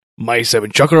My Seven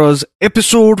Chakras,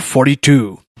 Episode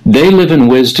 42. They live in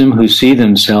wisdom who see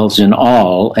themselves in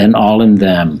all and all in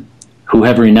them, who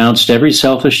have renounced every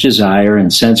selfish desire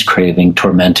and sense craving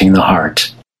tormenting the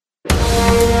heart.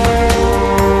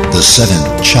 The seven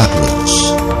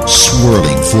chakras,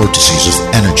 swirling vortices of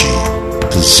energy,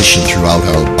 positioned throughout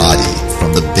our body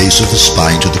from the base of the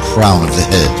spine to the crown of the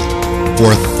head.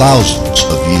 For thousands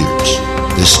of years,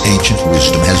 this ancient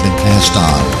wisdom has been passed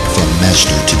on from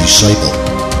master to disciple.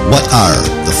 What are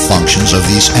the functions of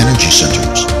these energy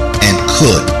centers? And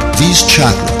could these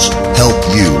chakras help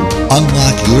you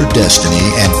unlock your destiny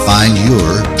and find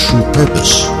your true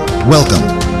purpose? Welcome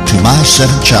to My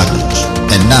Seven Chakras.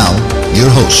 And now, your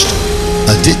host,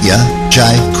 Aditya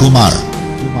Jai Kumar.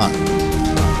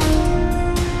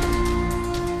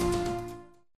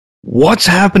 What's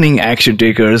happening, action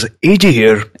takers? AJ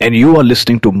here, and you are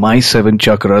listening to My Seven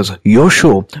Chakras, your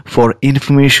show for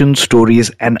information, stories,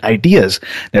 and ideas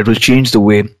that will change the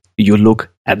way you look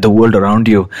at the world around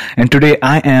you. And today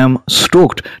I am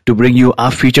stoked to bring you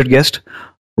our featured guest,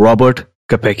 Robert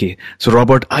Kopecky. So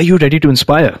Robert, are you ready to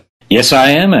inspire? Yes,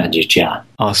 I am, Aditya.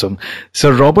 Awesome.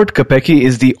 So Robert Kopecky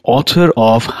is the author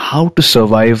of How to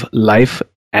Survive Life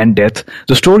and Death,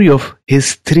 the story of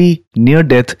his 3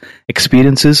 near-death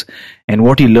experiences and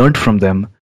what he learned from them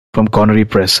from Connery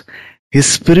Press. His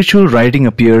spiritual writing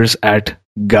appears at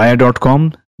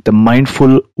Gaia.com,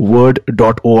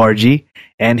 themindfulword.org,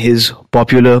 and his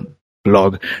popular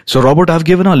blog. So Robert, I've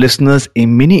given our listeners a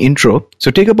mini intro,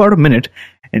 so take about a minute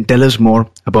and tell us more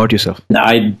about yourself.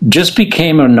 I just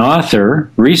became an author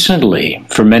recently.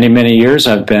 For many, many years,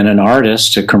 I've been an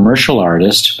artist, a commercial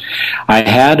artist. I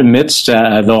had, amidst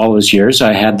all those years,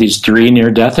 I had these 3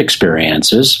 near-death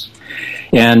experiences.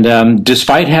 And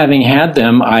despite having had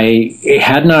them, I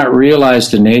had not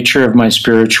realized the nature of my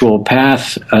spiritual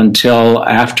path until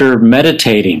after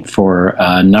meditating for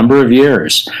a number of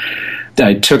years.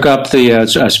 I took up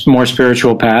the more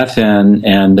spiritual path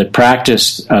and the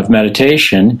practice of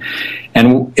meditation.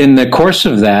 And in the course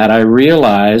of that, I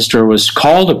realized or was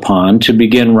called upon to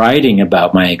begin writing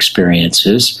about my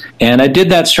experiences. And I did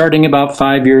that starting about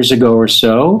 5 years ago or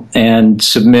so and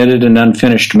submitted an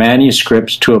unfinished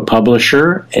manuscript to a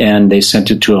publisher. And they sent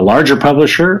it to a larger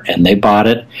publisher and they bought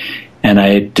it. And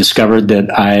I discovered that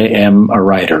I am a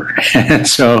writer. And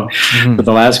so for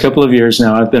the last couple of years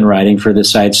now, I've been writing for the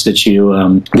sites that you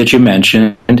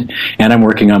mentioned, and I'm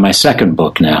working on my second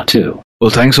book now, too. Well,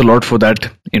 thanks a lot for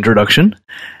that introduction.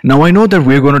 Now, I know that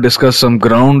we're going to discuss some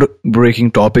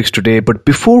groundbreaking topics today, but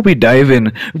before we dive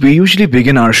in, we usually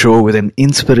begin our show with an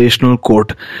inspirational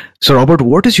quote. So, Robert,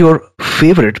 what is your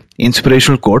favorite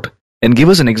inspirational quote? And give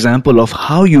us an example of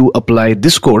how you apply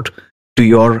this quote to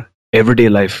your everyday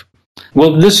life.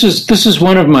 Well, this is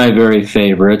one of my very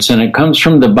favorites, and it comes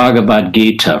from the Bhagavad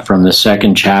Gita, from the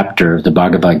second chapter of the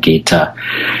Bhagavad Gita.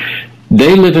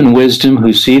 They live in wisdom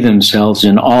who see themselves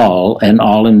in all and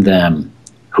all in them,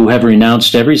 who have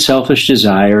renounced every selfish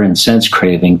desire and sense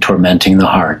craving tormenting the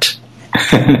heart.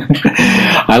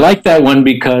 I like that one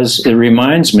because it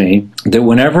reminds me that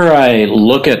whenever I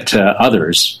look at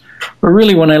others, or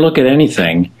really when I look at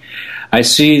anything, I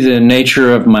see the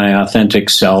nature of my authentic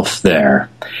self there.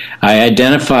 I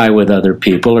identify with other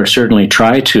people, or certainly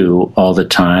try to all the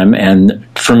time, and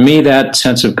for me that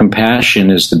sense of compassion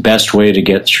is the best way to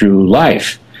get through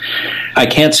life. I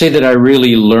can't say that I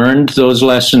really learned those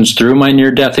lessons through my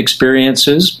near-death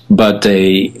experiences, but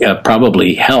they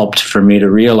probably helped for me to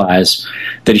realize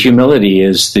that humility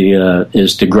is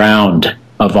the ground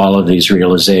of all of these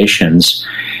realizations.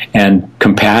 And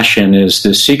compassion is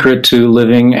the secret to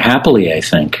living happily, I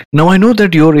think. Now, I know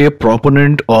that you're a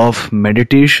proponent of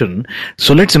meditation.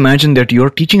 So let's imagine that you're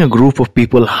teaching a group of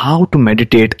people how to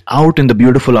meditate out in the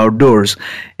beautiful outdoors.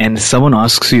 And someone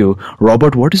asks you,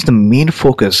 Robert, what is the main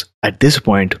focus at this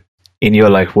point in your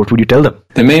life? What would you tell them?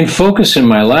 The main focus in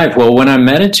my life? Well, when I'm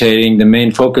meditating, the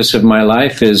main focus of my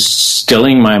life is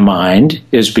stilling my mind,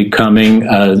 is becoming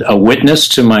a witness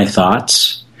to my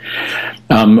thoughts.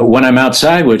 When I'm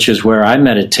outside, which is where I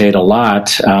meditate a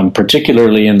lot,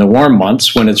 particularly in the warm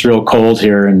months when it's real cold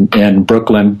here in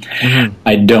Brooklyn,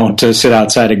 I don't sit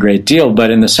outside a great deal.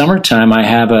 But in the summertime, I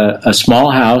have a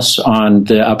small house on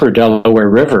the upper Delaware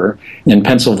River in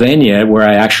Pennsylvania where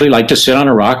I actually like to sit on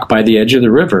a rock by the edge of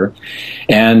the river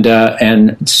and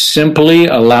simply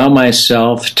allow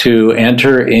myself to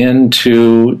enter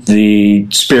into the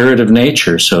spirit of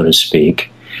nature, so to speak.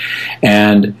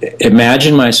 and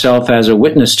imagine myself as a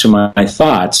witness to my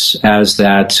thoughts, as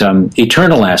that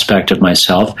eternal aspect of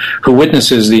myself who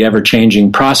witnesses the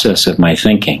ever-changing process of my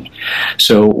thinking.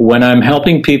 So when I'm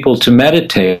helping people to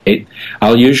meditate,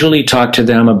 I'll usually talk to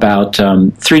them about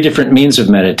three different means of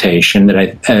meditation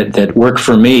that work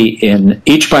for me, in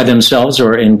each by themselves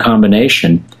or in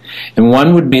combination. And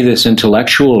one would be this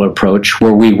intellectual approach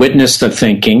where we witness the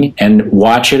thinking and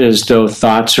watch it as though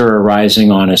thoughts are arising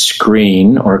on a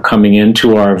screen or coming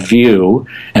into our view,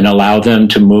 and allow them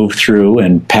to move through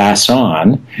and pass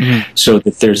on, so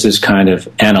that there's this kind of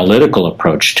analytical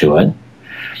approach to it.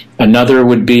 Another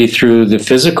would be through the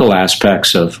physical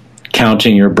aspects of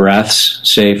counting your breaths,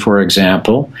 say, for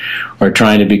example, or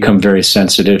trying to become very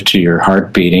sensitive to your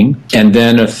heart beating. And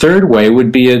then a third way would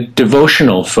be a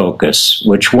devotional focus,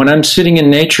 which when I'm sitting in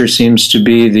nature seems to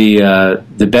be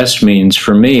the best means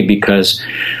for me, because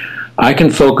I can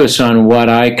focus on what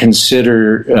I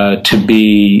consider to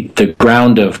be the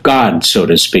ground of God, so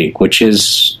to speak, which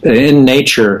is in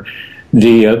nature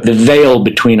the veil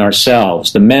between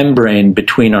ourselves, the membrane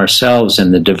between ourselves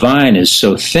and the divine is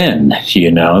so thin,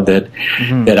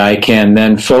 that I can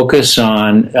then focus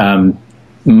on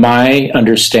my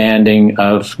understanding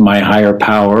of my higher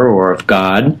power or of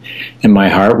God in my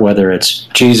heart, whether it's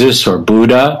Jesus or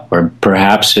Buddha, or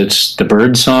perhaps it's the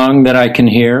bird song that I can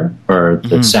hear, or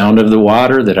the sound of the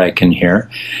water that I can hear.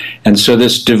 And so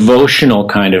this devotional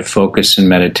kind of focus and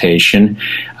meditation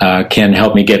can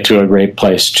help me get to a great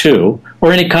place too,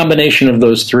 or any combination of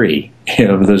those three,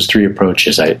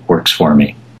 approaches. It works for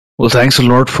me. Well, thanks a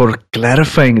lot for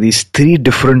clarifying these three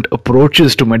different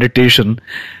approaches to meditation.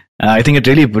 I think it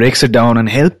really breaks it down and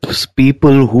helps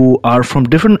people who are from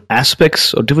different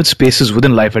aspects or different spaces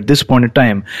within life at this point in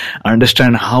time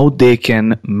understand how they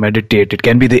can meditate. It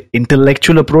can be the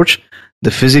intellectual approach,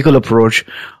 the physical approach,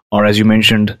 or as you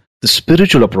mentioned, the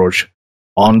spiritual approach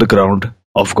on the ground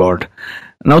of God.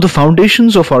 Now, the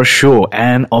foundations of our show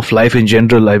and of life in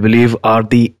general, I believe, are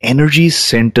the energy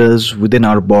centers within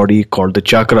our body called the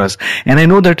chakras. And I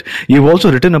know that you've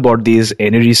also written about these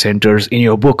energy centers in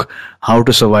your book, How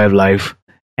to Survive Life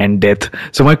and Death.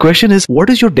 So my question is, what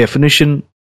is your definition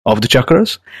of the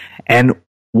chakras? And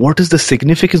what is the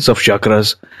significance of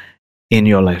chakras in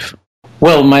your life?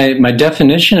 Well, my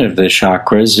definition of the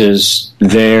chakras is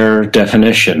their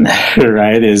definition,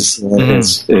 right? Is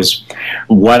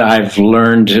what I've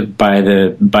learned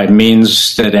by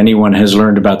means that anyone has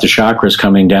learned about the chakras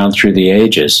coming down through the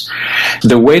ages.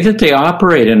 The way that they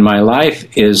operate in my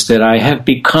life is that I have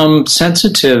become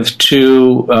sensitive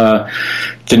to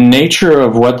the nature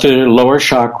of what the lower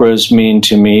chakras mean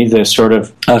to me, the sort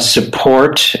of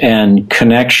support and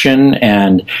connection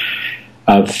and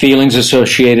feelings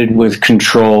associated with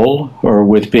control or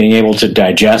with being able to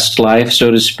digest life, so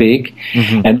to speak.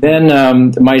 And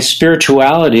then my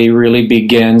spirituality really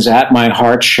begins at my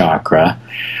heart chakra.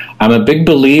 I'm a big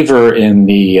believer in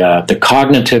the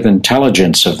cognitive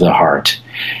intelligence of the heart.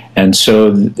 And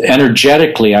so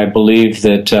energetically, I believe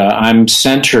that I'm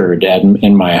centered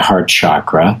in my heart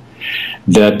chakra.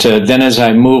 That then as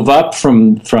I move up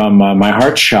from my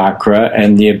heart chakra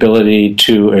and the ability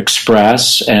to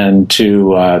express and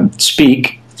to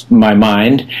speak my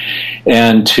mind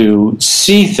and to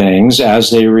see things as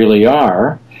they really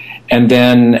are, and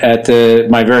then at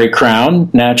my very crown,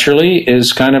 naturally,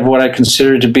 is kind of what I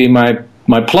consider to be my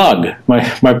plug,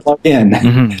 my plug in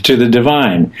to the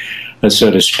divine,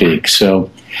 so to speak. So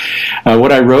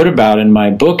what I wrote about in my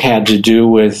book had to do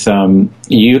with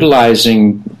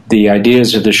utilizing the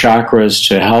ideas of the chakras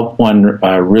to help one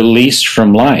release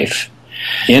from life.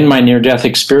 In my near-death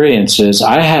experiences,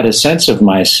 I had a sense of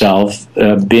myself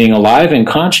being alive in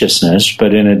consciousness,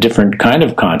 but in a different kind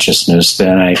of consciousness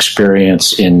than I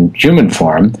experience in human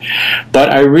form.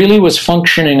 But I really was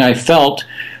functioning, I felt,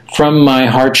 from my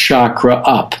heart chakra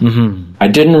up. I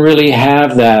didn't really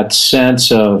have that sense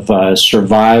of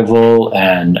survival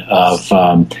and of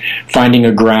finding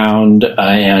a ground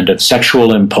and of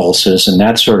sexual impulses and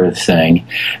that sort of thing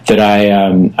that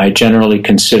I generally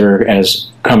consider as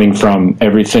coming from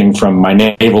everything from my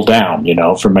navel down,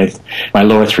 from my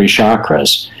lower three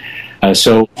chakras.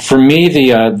 So for me,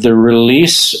 the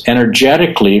release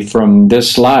energetically from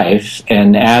this life,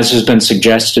 and as has been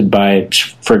suggested by,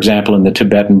 for example, in the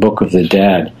Tibetan Book of the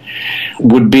Dead,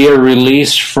 would be a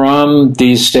release from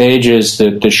these stages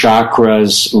that the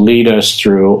chakras lead us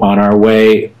through on our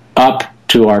way up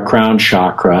to our crown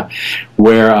chakra,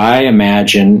 where I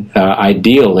imagine,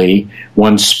 ideally,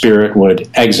 one's spirit would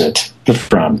exit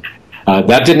from.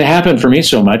 That didn't happen for me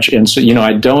so much, and so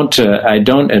I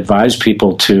don't advise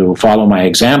people to follow my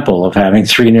example of having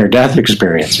 3 near-death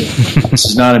experiences. This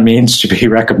is not a means to be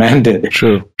recommended.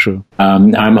 True.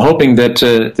 I'm hoping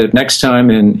that next time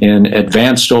in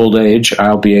advanced old age,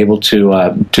 I'll be able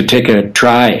to take a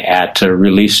try at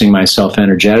releasing myself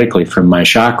energetically from my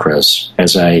chakras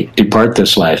as I depart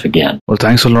this life again. Well,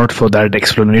 thanks a lot for that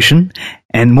explanation.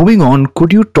 And moving on,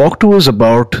 could you talk to us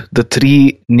about the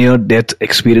 3 near-death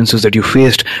experiences that you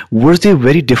faced? Were they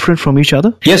very different from each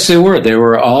other? Yes, they were. They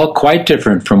were all quite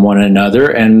different from one another.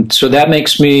 And so that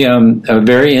makes me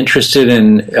very interested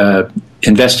in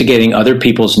investigating other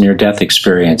people's near-death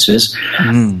experiences.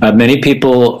 Many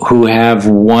people who have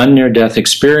one near-death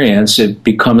experience, it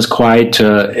becomes quite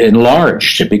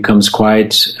enlarged. It becomes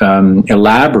quite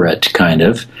elaborate, kind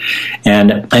of.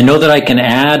 And I know that I can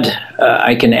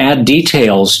add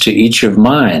details to each of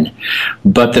mine,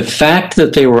 but the fact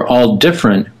that they were all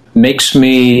different makes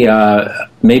me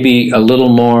maybe a little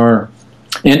more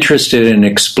interested in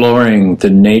exploring the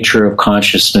nature of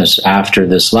consciousness after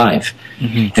this life.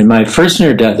 In my first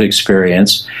near-death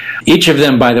experience, each of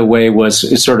them, by the way,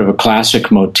 was sort of a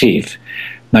classic motif.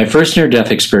 My first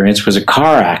near-death experience was a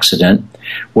car accident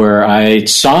where I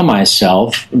saw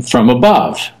myself from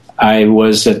above. I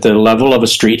was at the level of a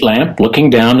street lamp looking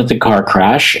down at the car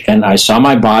crash, and I saw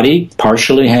my body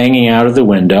partially hanging out of the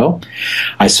window.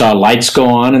 I saw lights go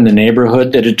on in the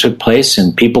neighborhood that it took place,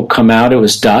 and people come out. It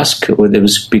was dusk. It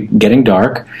was getting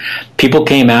dark. People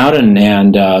came out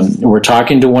and were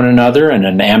talking to one another, and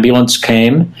an ambulance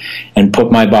came and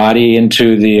put my body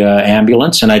into the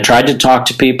ambulance. And I tried to talk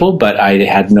to people, but I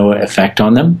had no effect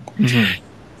on them.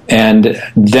 And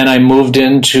then I moved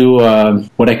into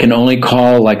what I can only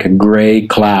call like a gray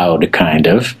cloud, kind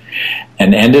of,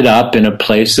 and ended up in a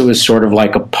place that was sort of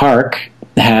like a park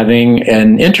having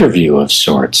an interview of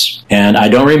sorts. And I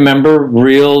don't remember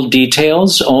real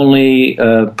details, only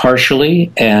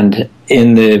partially. And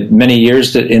in the many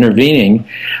years that intervening,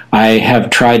 I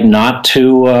have tried not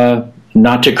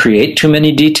to create too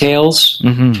many details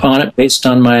on it based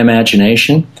on my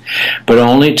imagination, but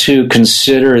only to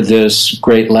consider this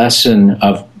great lesson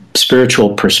of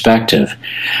spiritual perspective,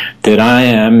 that I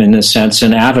am, in a sense,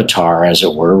 an avatar, as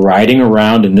it were, riding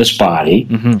around in this body,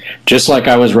 just like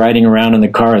I was riding around in the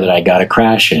car that I got a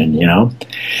crash in,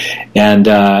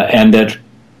 and that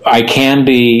I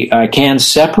can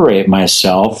separate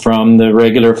myself from the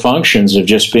regular functions of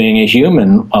just being a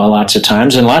human lots of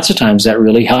times, and lots of times that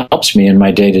really helps me in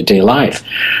my day-to-day life.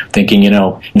 Thinking,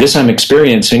 this I'm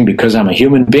experiencing because I'm a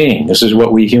human being. This is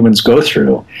what we humans go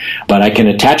through. But I can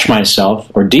attach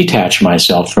myself or detach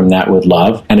myself from that with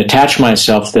love and attach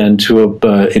myself then to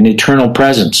an eternal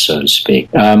presence, so to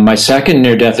speak. My second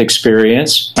near-death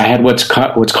experience, I had what's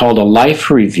called a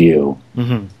life review,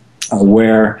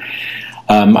 where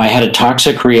I had a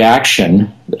toxic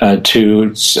reaction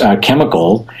to a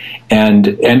chemical and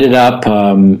ended up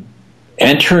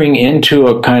entering into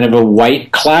a kind of a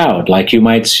white cloud, like you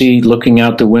might see looking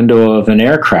out the window of an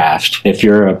aircraft if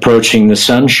you're approaching the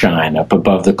sunshine up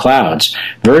above the clouds.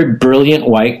 Very brilliant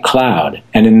white cloud.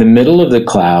 And in the middle of the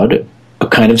cloud, a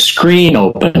kind of screen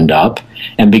opened up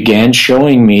and began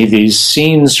showing me these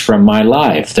scenes from my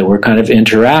life that were kind of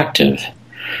interactive.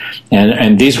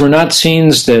 And these were not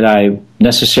scenes that I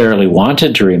necessarily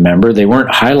wanted to remember. They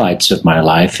weren't highlights of my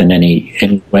life in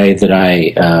any way that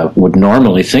I would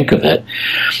normally think of it.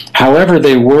 However,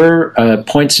 they were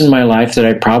points in my life that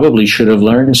I probably should have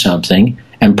learned something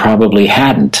and probably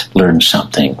hadn't learned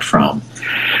something from.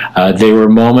 They were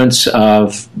moments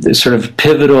of sort of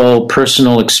pivotal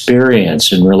personal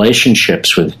experience and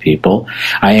relationships with people.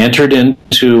 I entered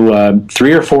into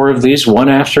 3 or 4 of these, one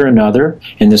after another,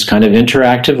 in this kind of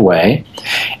interactive way.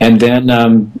 And then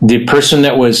the person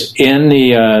that was in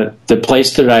the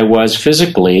place that I was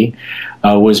physically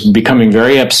was becoming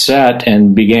very upset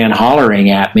and began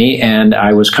hollering at me, and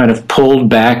I was kind of pulled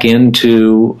back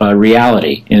into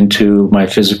reality, into my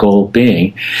physical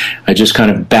being. I just kind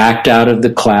of backed out of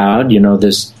the cloud,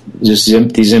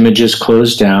 these images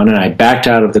closed down, and I backed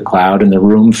out of the cloud, and the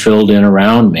room filled in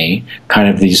around me, kind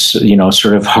of these,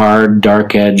 sort of hard,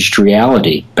 dark-edged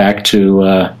reality, back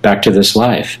to this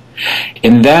life.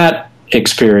 In that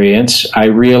experience, I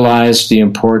realized the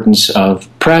importance of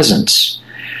presence,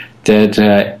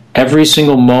 that every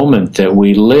single moment that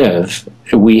we live,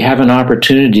 we have an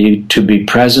opportunity to be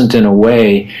present in a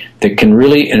way that can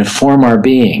really inform our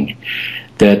being.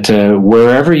 That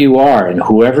wherever you are and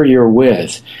whoever you're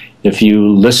with, if you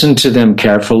listen to them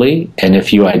carefully and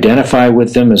if you identify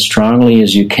with them as strongly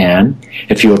as you can,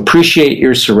 if you appreciate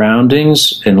your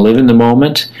surroundings and live in the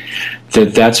moment,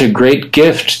 that's a great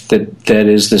gift that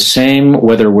is the same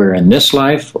whether we're in this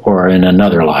life or in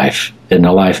another life, in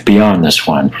a life beyond this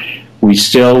one. We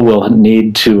still will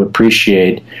need to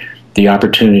appreciate the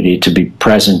opportunity to be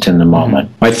present in the moment.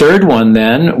 My third one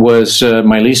then was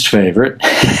my least favorite.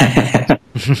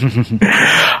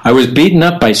 I was beaten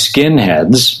up by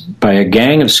skinheads, by a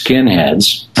gang of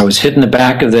skinheads. I was hit in the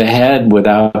back of the head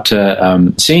without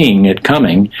seeing it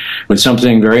coming with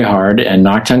something very hard and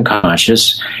knocked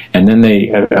unconscious. And then they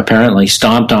apparently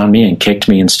stomped on me and kicked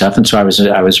me and stuff. And so I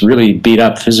was really beat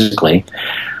up physically.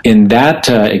 In that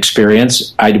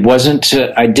experience, I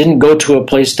didn't go to a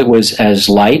place that was as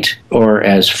light or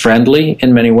as friendly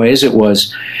in many ways.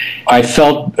 I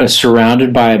felt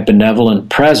surrounded by a benevolent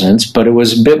presence, but it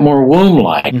was a bit more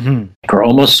womb-like, or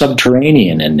almost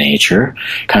subterranean in nature,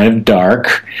 kind of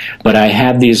dark. But I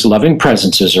had these loving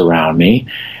presences around me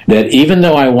that even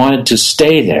though I wanted to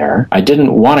stay there, I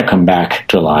didn't want to come back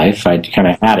to life. I kind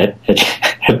of had it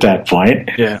at that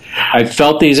point. Yeah. I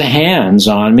felt these hands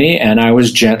on me, and I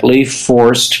was gently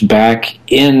forced back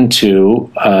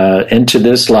into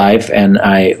this life. And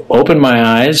I opened my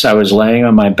eyes. I was laying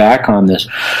on my back on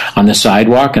the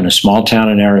sidewalk in a small town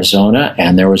in Arizona,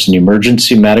 and there was an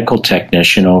emergency medical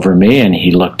technician over me, and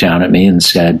he looked down at me and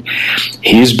said,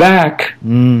 "He's back."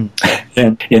 And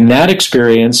in that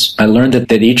experience, I learned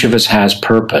that each of us has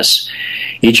purpose.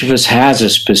 Each of us has a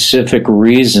specific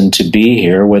reason to be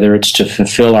here, whether it's to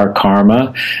fulfill our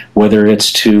karma, whether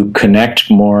it's to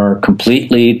connect more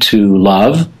completely to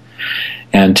love,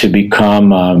 and to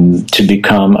become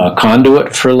a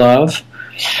conduit for love.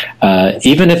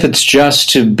 Even if it's just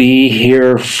to be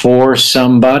here for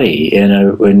somebody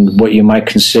in what you might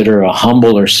consider a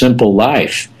humble or simple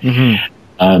life.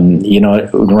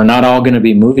 We're not all going to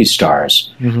be movie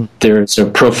stars. There's a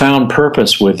profound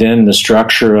purpose within the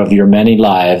structure of your many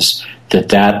lives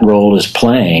that role is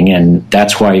playing, and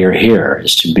that's why you're here,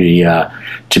 is to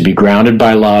be grounded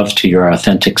by love to your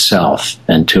authentic self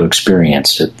and to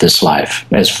experience this life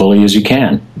as fully as you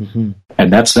can.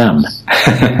 And that's them.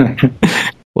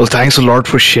 Well, thanks a lot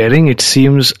for sharing. It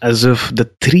seems as if the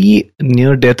 3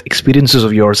 near-death experiences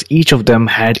of yours, each of them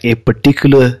had a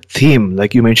particular theme.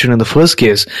 Like you mentioned in the first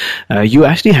case, you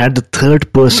actually had the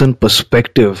third-person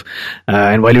perspective.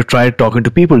 And while you tried talking to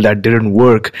people, that didn't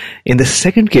work. In the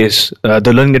second case,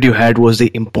 the learning that you had was the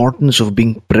importance of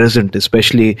being present,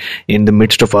 especially in the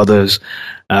midst of others.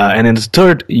 And in the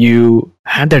third, you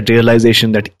had that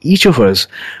realization that each of us,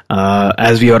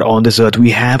 as we are on this earth,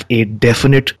 we have a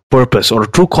definite purpose or a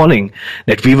true calling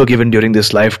that we were given during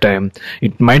this lifetime.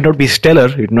 It might not be stellar.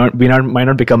 Might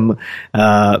not become,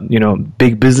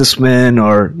 big businessmen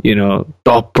or,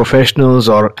 top professionals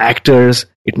or actors.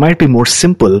 It might be more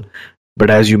simple. But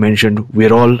as you mentioned,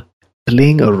 we're all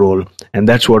playing a role. And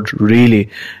that's what really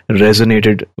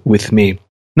resonated with me.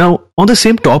 Now, on the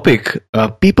same topic,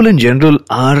 people in general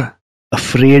are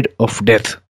afraid of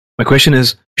death. My question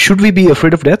is, should we be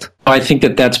afraid of death? I think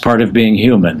that's part of being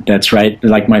human. That's right.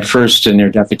 Like my first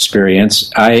near-death experience,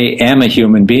 I am a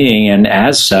human being, and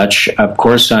as such, of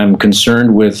course, I'm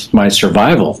concerned with my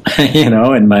survival,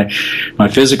 and my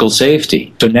physical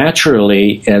safety. So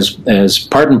naturally, as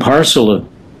part and parcel of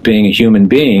being a human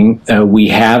being, we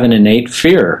have an innate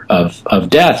fear of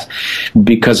death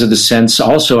because of the sense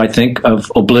also, I think, of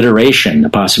obliteration, the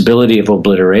possibility of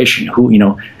obliteration.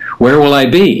 Where will I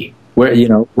be?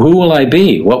 Who will I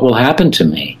be? What will happen to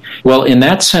me? Well, in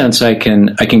that sense, I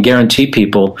can guarantee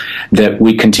people that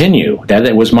we continue.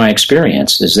 That was my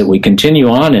experience, is that we continue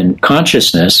on in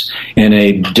consciousness in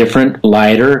a different,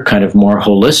 lighter, kind of more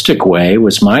holistic way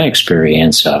was my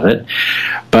experience of it.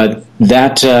 But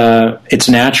that it's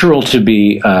natural to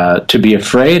be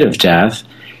afraid of death,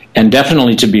 and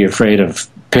definitely to be afraid of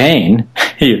pain.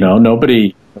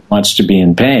 Nobody wants to be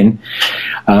in pain.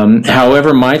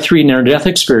 However, my 3 near-death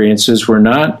experiences were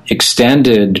not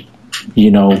extended,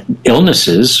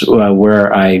 illnesses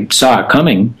where I saw it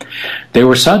coming. They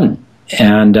were sudden.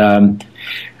 And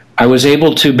I was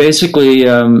able to basically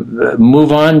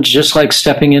move on just like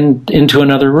stepping into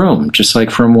another room, just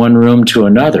like from one room to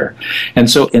another. And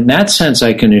so in that sense,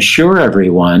 I can assure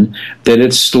everyone that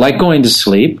it's like going to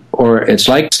sleep, or it's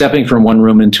like stepping from one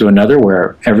room into another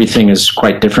where everything is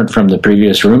quite different from the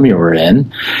previous room you were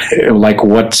in. Like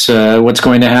what's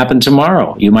going to happen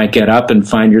tomorrow? You might get up and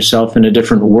find yourself in a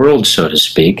different world, so to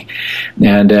speak.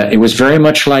 And it was very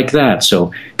much like that.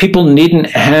 So people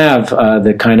needn't have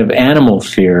the kind of animal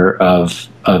fear of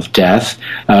death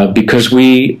because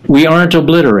we aren't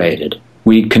obliterated.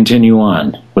 We continue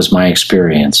on, was my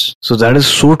experience. So that is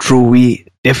so true. We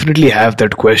definitely have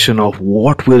that question of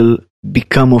what will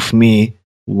become of me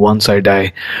once I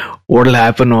die? What will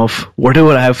happen of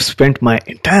whatever I have spent my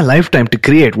entire lifetime to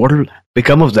create? What will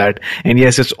become of that? And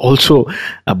yes, it's also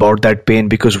about that pain,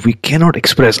 because I cannot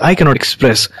express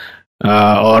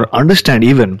or understand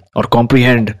even or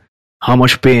comprehend how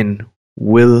much pain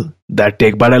will that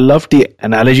take. But I love the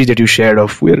analogy that you shared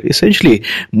of we're essentially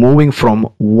moving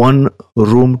from one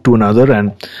room to another,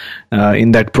 and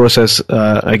in that process,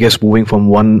 I guess moving from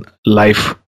one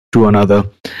life to another.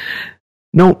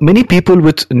 Now, many people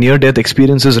with near-death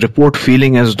experiences report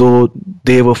feeling as though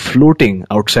they were floating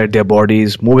outside their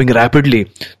bodies, moving rapidly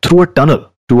through a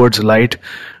tunnel towards light,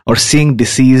 or seeing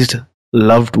deceased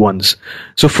loved ones.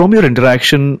 So from your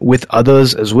interaction with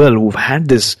others as well who've had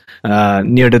this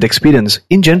near-death experience,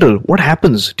 in general, what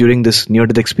happens during this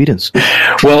near-death experience?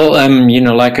 Well,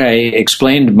 like I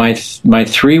explained, my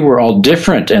three were all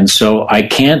different, and so I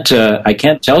can't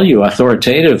tell you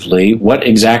authoritatively what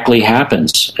exactly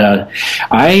happens.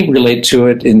 I relate to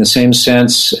it in the same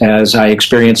sense as I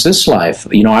experienced this life.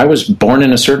 I was born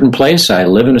in a certain place. I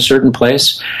live in a certain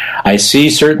place. I see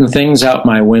certain things out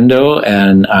my window,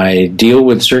 and I deal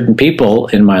with certain people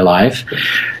in my life.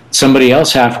 Somebody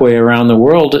else halfway around the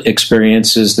world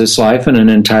experiences this life in an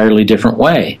entirely different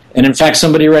way. And in fact,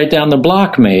 somebody right down the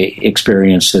block may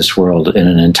experience this world in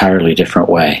an entirely different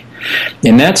way.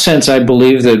 In that sense, I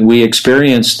believe that we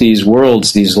experience these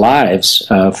worlds, these lives,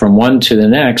 from one to the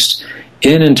next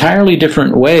in entirely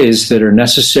different ways that are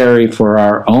necessary for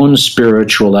our own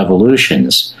spiritual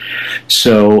evolutions.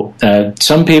 So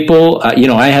some people,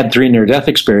 I had 3 near-death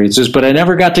experiences, but I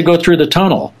never got to go through the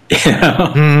tunnel.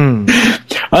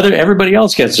 Everybody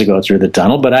else gets to go through the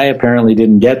tunnel, but I apparently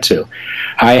didn't get to.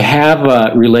 I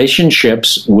have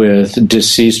relationships with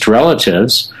deceased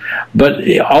relatives,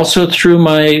 but also through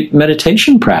my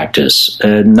meditation practice,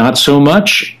 not so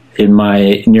much in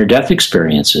my near-death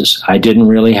experiences. I didn't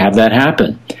really have that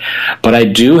happen. But I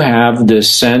do have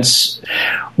this sense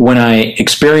when I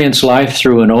experience life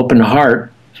through an open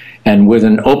heart and with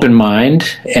an open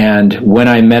mind, and when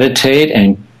I meditate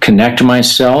and connect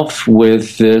myself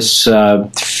with this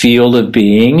field of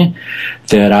being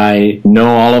that I know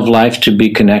all of life to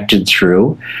be connected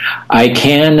through, I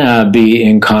can be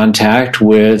in contact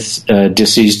with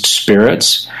deceased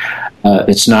spirits.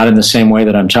 It's not in the same way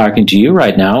that I'm talking to you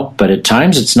right now, but at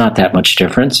times it's not that much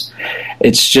difference.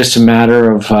 It's just a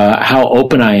matter of how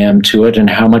open I am to it and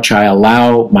how much I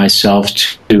allow myself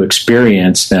to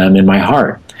experience them in my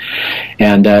heart.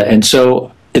 And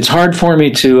so it's hard for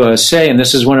me to say, and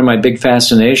this is one of my big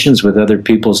fascinations with other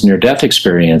people's near-death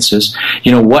experiences,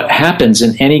 what happens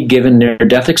in any given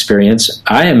near-death experience,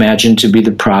 I imagine to be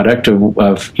the product of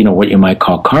what you might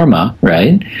call karma,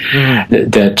 right? Mm-hmm.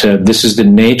 That this is the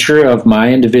nature of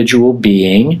my individual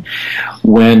being.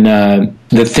 When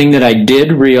the thing that I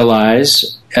did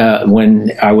realize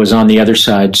when I was on the other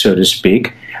side, so to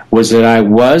speak, was that I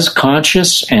was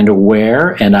conscious and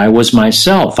aware, and I was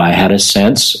myself. I had a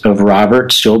sense of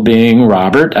Robert still being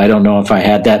Robert. I don't know if I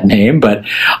had that name, but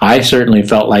I certainly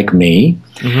felt like me.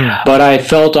 Mm-hmm. But I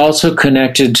felt also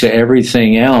connected to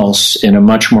everything else in a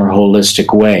much more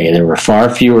holistic way. There were far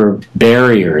fewer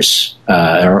barriers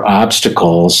or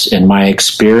obstacles in my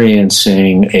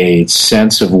experiencing a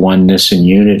sense of oneness and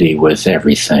unity with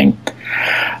everything.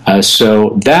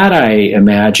 So that, I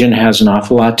imagine, has an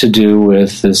awful lot to do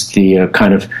with the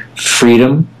kind of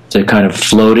freedom, the kind of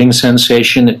floating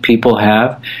sensation that people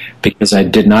have, because I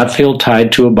did not feel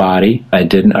tied to a body.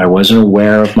 I wasn't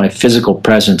aware of my physical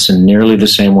presence in nearly the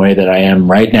same way that I am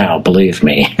right now, believe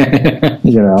me.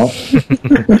 Yeah.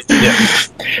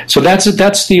 So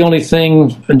that's the only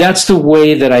thing, that's the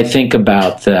way that I think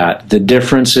about that, the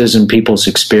differences in people's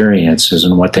experiences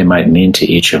and what they might mean to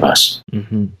each of us.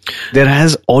 Mm-hmm. There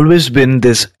has always been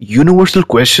this universal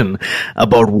question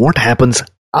about what happens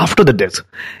after the death.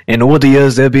 And over the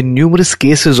years, there have been numerous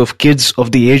cases of kids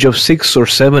of the age of 6 or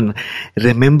 7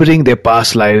 remembering their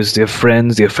past lives, their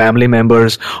friends, their family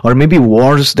members, or maybe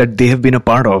wars that they have been a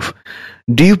part of.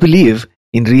 Do you believe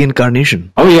in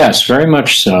reincarnation? Oh, yes, very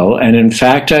much so. And in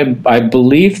fact, I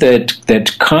believe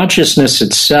that consciousness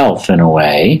itself, in a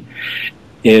way,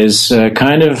 is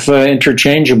kind of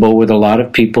interchangeable with a lot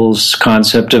of people's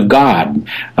concept of God,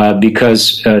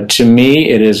 because to me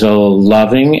it is a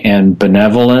loving and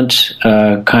benevolent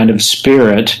kind of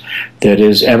spirit that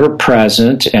is ever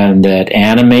present and that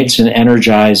animates and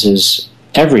energizes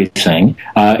everything.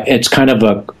 It's kind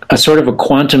of a sort of a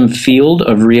quantum field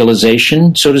of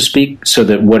realization, so to speak, so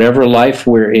that whatever life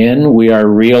we're in, we are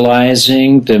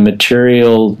realizing the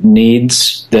material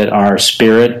needs that our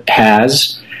spirit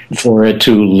has for it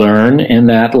to learn in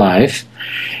that life.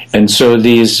 And so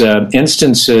these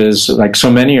instances, like so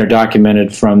many, are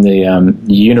documented from the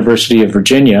University of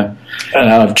Virginia,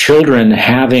 of children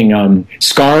having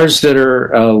scars that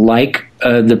are like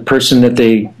the person that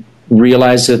they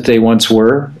realize that they once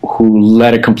were, who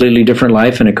led a completely different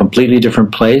life in a completely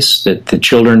different place, that the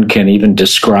children can even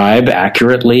describe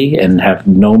accurately and have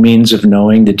no means of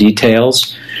knowing the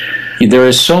details. There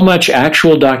is so much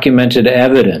actual documented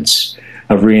evidence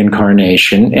of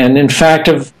reincarnation, and in fact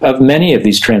of many of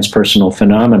these transpersonal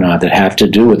phenomena that have to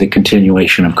do with the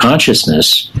continuation of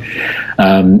consciousness,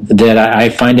 that I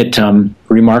find it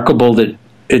remarkable that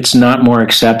it's not more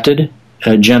accepted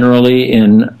generally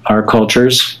in our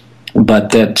cultures, but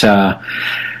that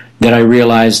I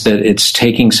realize that it's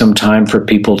taking some time for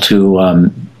people to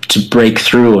break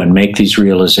through and make these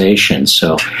realizations.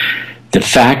 So the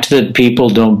fact that people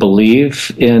don't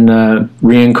believe in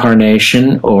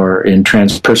reincarnation or in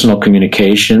transpersonal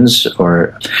communications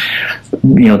or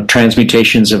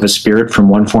transmutations of a spirit from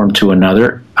one form to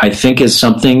another, I think is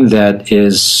something that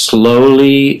is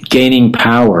slowly gaining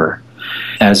power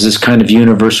as this kind of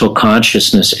universal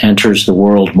consciousness enters the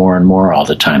world more and more all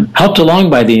the time. Helped along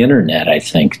by the internet, I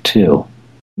think, too.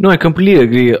 No, I completely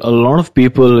agree. A lot of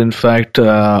people, in fact,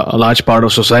 a large part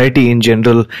of society in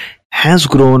general, has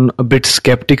grown a bit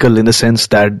skeptical in the sense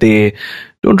that they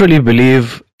don't really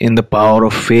believe in the power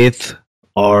of faith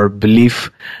or belief,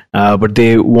 but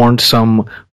they want some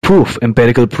proof,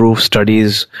 empirical proof,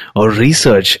 studies, or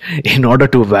research in order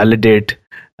to validate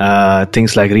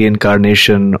things like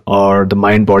reincarnation or the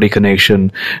mind-body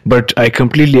connection. But I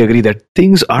completely agree that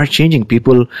things are changing.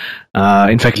 People,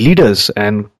 in fact, leaders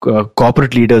and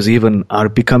corporate leaders even are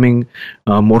becoming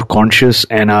more conscious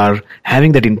and are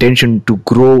having that intention to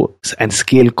grow and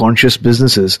scale conscious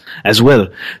businesses as well.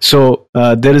 So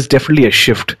there is definitely a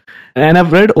shift. And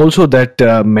I've read also that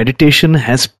meditation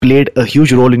has played a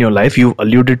huge role in your life. You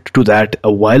alluded to that a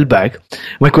while back.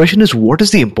 My question is, what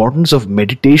is the importance of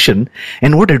meditation,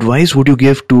 and what advice would you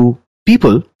give to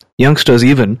people, youngsters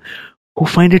even, who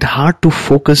find it hard to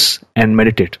focus and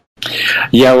meditate?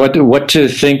 Yeah, what to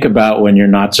think about when you're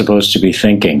not supposed to be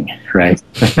thinking, right?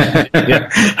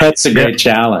 That's a great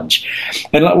challenge.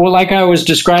 And well, like I was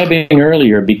describing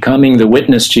earlier, becoming the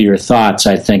witness to your thoughts,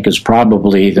 I think, is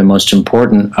probably the most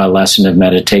important lesson of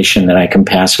meditation that I can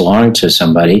pass along to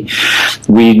somebody.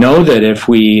 We know that if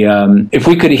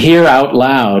we could hear out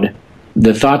loud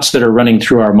the thoughts that are running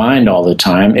through our mind all the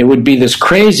time, it would be this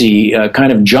crazy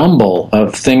kind of jumble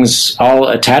of things all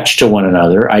attached to one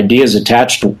another, ideas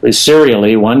attached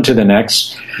serially one to the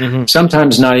next,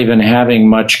 sometimes not even having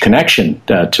much connection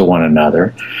to one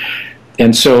another.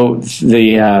 And so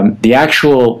the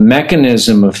actual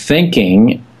mechanism of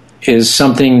thinking is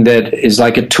something that is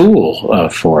like a tool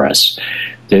for us.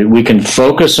 That we can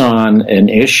focus on an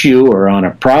issue or on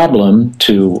a problem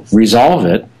to resolve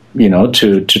it,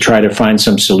 to try to find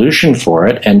some solution for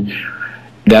it. And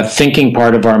that thinking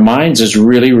part of our minds is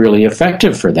really, really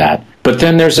effective for that. But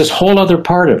then there's this whole other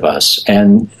part of us,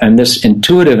 and this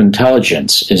intuitive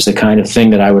intelligence is the kind of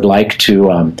thing that I would like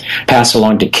to pass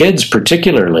along to kids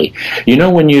particularly.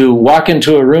 When you walk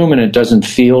into a room and it doesn't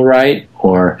feel right,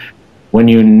 or when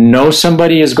you know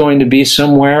somebody is going to be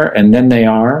somewhere and then they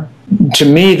are, to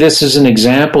me, this is an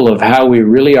example of how we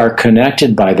really are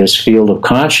connected by this field of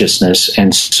consciousness,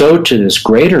 and so to this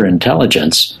greater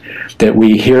intelligence that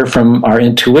we hear from our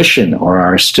intuition or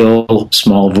our still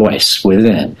small voice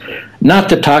within. Not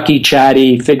the talky,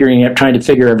 chatty, trying to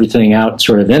figure everything out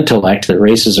sort of intellect that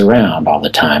races around all the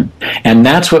time. And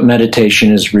that's what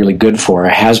meditation is really good for.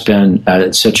 It has been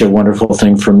such a wonderful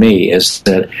thing for me, is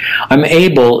that I'm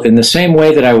able, in the same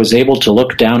way that I was able to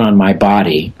look down on my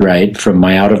body, right, from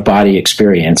my out-of-body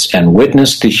experience and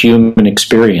witness the human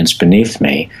experience beneath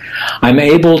me, I'm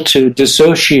able to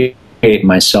dissociate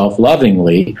myself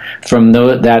lovingly from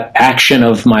that action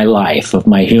of my life, of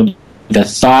my human, the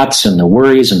thoughts and the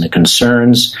worries and the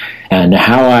concerns and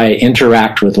how I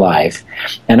interact with life.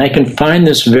 And I can find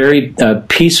this very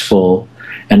peaceful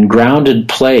and grounded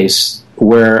place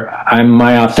where I'm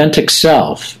my authentic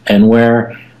self and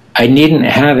where I needn't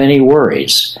have any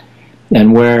worries,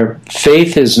 and where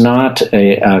faith is not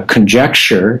a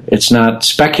conjecture, it's not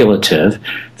speculative.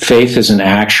 Faith is an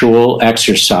actual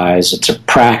exercise, it's a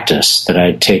practice that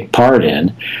I take part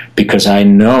in because I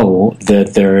know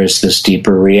that there is this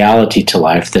deeper reality to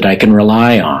life that I can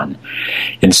rely on,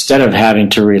 instead of having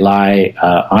to rely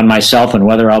on myself and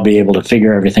whether I'll be able to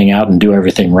figure everything out and do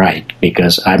everything right,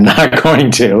 because I'm not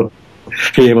going to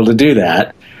be able to do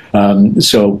that.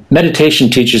 So meditation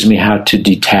teaches me how to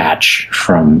detach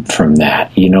from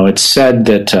that. It's said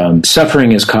that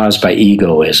suffering is caused by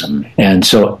egoism. And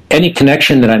so any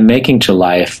connection that I'm making to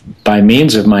life by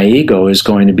means of my ego is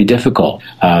going to be difficult.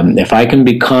 If I can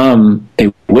become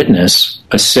a witness,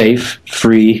 a safe,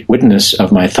 free witness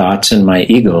of my thoughts and my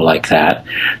ego like that,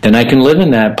 then I can live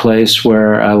in that place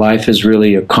where life is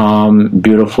really a calm,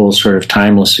 beautiful, sort of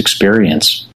timeless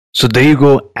experience. So there you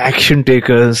go, action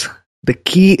takers. The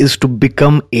key is to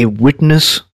become a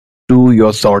witness to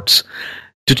your thoughts,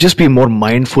 to just be more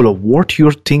mindful of what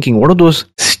you're thinking. What are those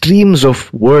streams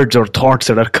of words or thoughts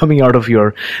that are coming out of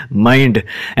your mind?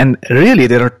 And really,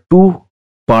 there are two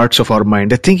parts of our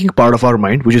mind. The thinking part of our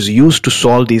mind, which is used to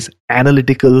solve these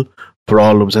analytical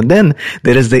problems. And then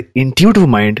there is the intuitive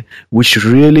mind, which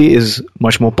really is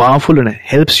much more powerful and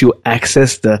helps you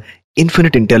access the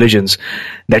infinite intelligence,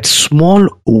 that small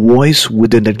voice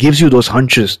within that gives you those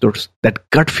hunches, that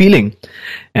gut feeling.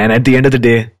 And at the end of the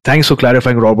day, thanks for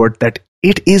clarifying, Robert, that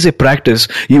it is a practice.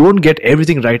 You won't get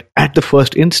everything right at the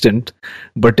first instant,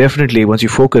 but definitely once you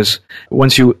focus,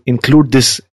 once you include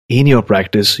this in your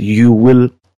practice, you will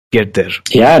get there.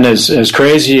 Yeah, and as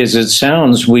crazy as it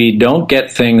sounds, we don't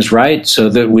get things right so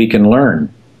that we can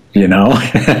learn, You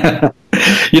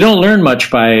don't learn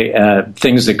much by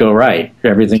things that go right.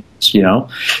 Everything,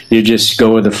 you just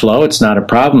go with the flow. It's not a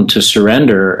problem to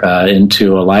surrender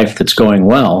into a life that's going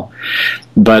well.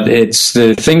 But it's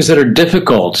the things that are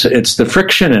difficult, it's the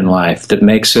friction in life that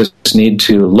makes us need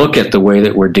to look at the way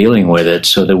that we're dealing with it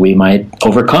so that we might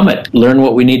overcome it, learn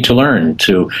what we need to learn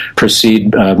to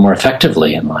proceed more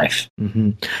effectively in life.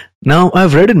 Mm-hmm. Now,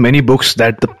 I've read in many books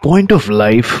that the point of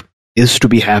life is to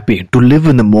be happy, to live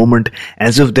in the moment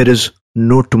as if there is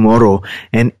no tomorrow.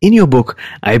 And in your book,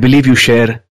 I believe you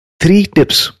share three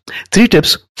tips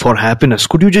for happiness.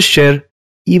 Could you just share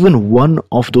even one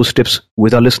of those tips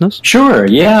with our listeners? Sure,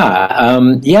 yeah.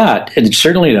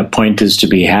 Certainly the point is to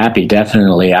be happy,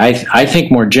 definitely. I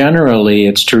think more generally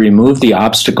it's to remove the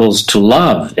obstacles to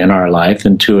love in our life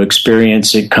and to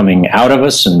experience it coming out of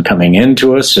us and coming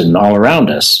into us and all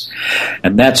around us.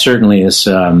 And that certainly is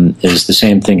the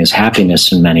same thing as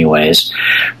happiness in many ways.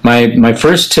 My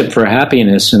first tip for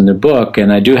happiness in the book,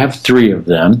 and I do have three of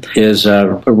them, is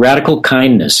radical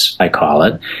kindness, I call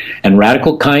it. And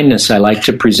radical kindness I like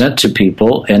to present to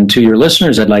people, and to your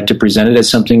listeners, I'd like to present it as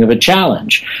something of a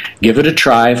challenge. Give it a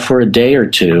try for a day or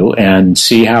two and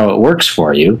see how it works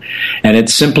for you. And it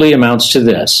simply amounts to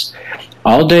this.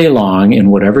 All day long,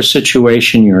 in whatever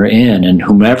situation you're in and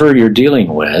whomever you're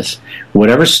dealing with,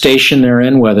 whatever station they're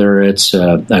in, whether it's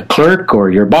a clerk or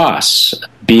your boss,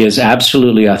 be as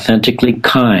absolutely authentically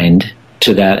kind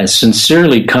to that, as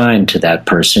sincerely kind to that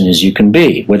person as you can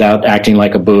be, without acting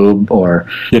like a boob or,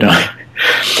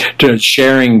 to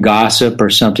sharing gossip or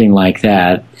something like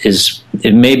that.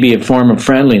 It may be a form of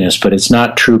friendliness, but it's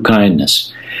not true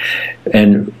kindness.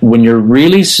 And when you're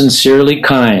really sincerely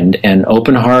kind and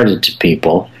open-hearted to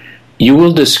people, you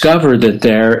will discover that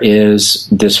there is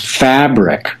this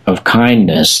fabric of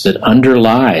kindness that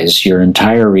underlies your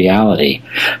entire reality,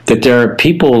 that there are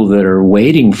people that are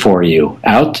waiting for you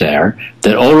out there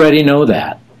that already know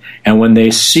that. And when they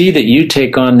see that you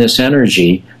take on this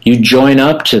energy, you join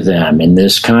up to them in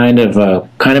this kind of a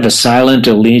silent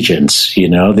allegiance,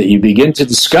 that you begin to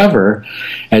discover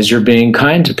as you're being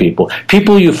kind to people.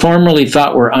 People you formerly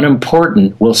thought were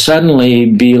unimportant will suddenly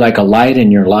be like a light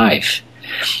in your life.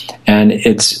 And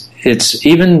it's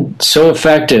even so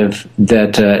effective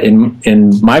that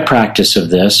in my practice of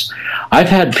this, I've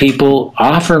had people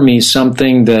offer me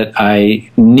something that I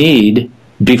need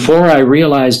before I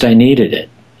realized I needed it.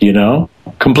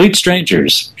 Complete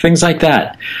strangers, things like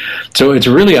that. So it's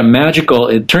really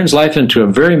it turns life into a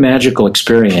very magical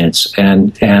experience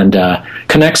and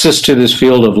connects us to this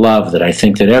field of love that I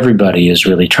think that everybody is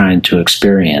really trying to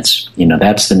experience.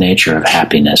 That's the nature of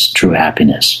happiness, true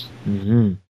happiness.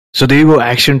 Mm-hmm. So there you go,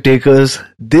 action takers.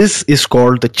 This is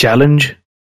called the challenge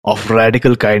of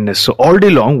radical kindness. So all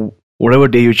day long, whatever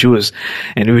day you choose,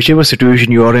 and whichever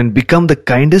situation you are in, become the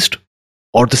kindest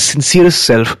or the sincerest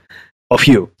self of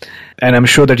you. And I'm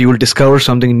sure that you will discover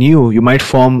something new. You might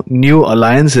form new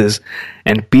alliances,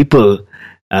 and people,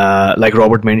 like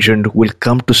Robert mentioned, will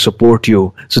come to support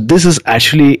you. So this is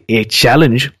actually a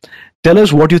challenge. Tell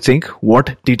us what you think.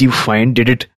 What did you find? Did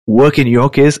it work in your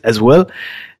case as well?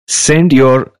 Send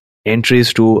your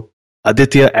entries to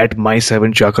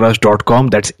aditya@my7chakras.com.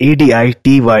 That's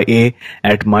ADITYA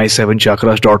at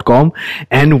my7chakras.com.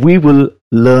 And we will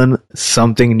learn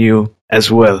something new as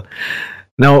well.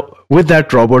 Now, with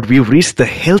that, Robert, we've reached the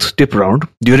health tip round,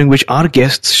 during which our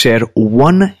guests share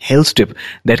one health tip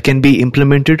that can be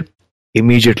implemented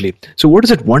immediately. So what is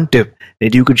that one tip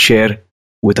that you could share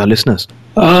with our listeners?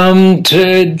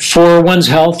 For one's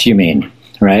health, you mean,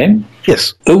 right?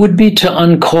 Yes. It would be to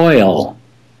uncoil,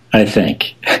 I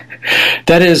think.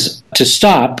 That is, to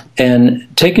stop and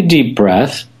take a deep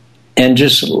breath and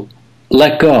just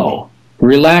let go.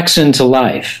 Relax into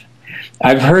life.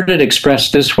 I've heard it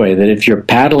expressed this way, that if you're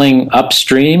paddling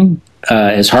upstream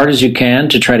as hard as you can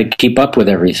to try to keep up with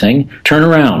everything, turn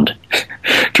around.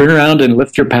 Turn around and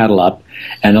lift your paddle up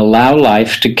and allow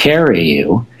life to carry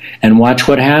you and watch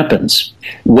what happens.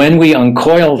 When we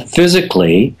uncoil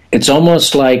physically, it's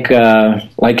almost like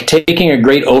taking a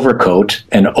great overcoat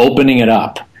and opening it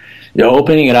up. You're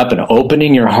opening it up and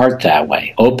opening your heart that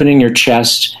way, opening your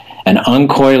chest and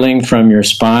uncoiling from your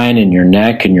spine and your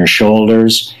neck and your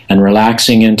shoulders and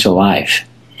relaxing into life.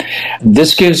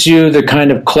 This gives you the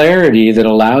kind of clarity that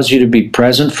allows you to be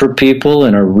present for people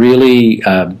in a really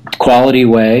quality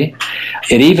way.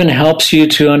 It even helps you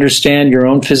to understand your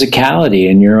own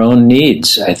physicality and your own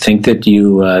needs. I think that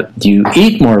you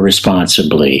eat more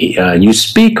responsibly, you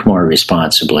speak more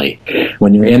responsibly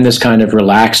when you're in this kind of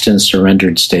relaxed and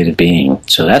surrendered state of being.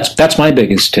 So that's my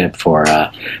biggest tip for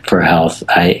health.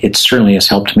 It certainly has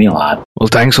helped me a lot. Well,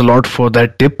 thanks a lot for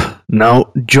that tip.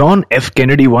 Now, John F.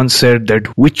 Kennedy once said that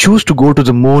we choose to go to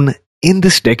the moon in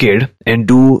this decade and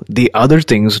do the other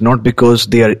things not because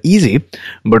they are easy,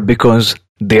 but because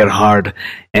they are hard.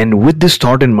 And with this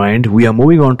thought in mind, we are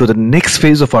moving on to the next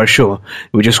phase of our show,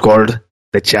 which is called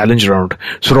the challenge round.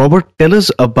 So, Robert, tell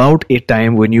us about a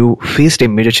time when you faced a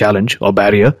major challenge or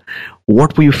barrier.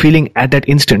 What were you feeling at that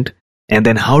instant? And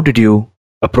then how did you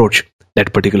approach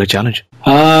that particular challenge?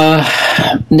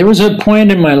 There was a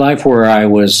point in my life where I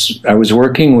was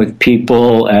working with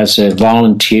people as a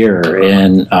volunteer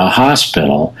in a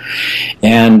hospital,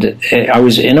 and I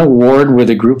was in a ward with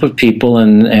a group of people,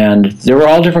 and there were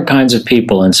all different kinds of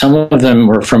people, and some of them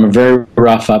were from a very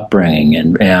rough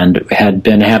upbringing and had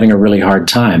been having a really hard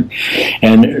time.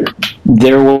 And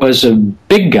there was a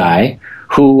big guy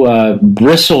who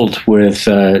bristled with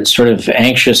sort of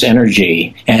anxious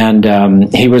energy,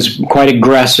 and he was quite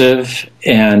aggressive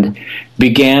and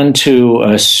began to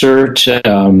assert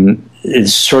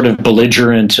sort of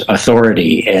belligerent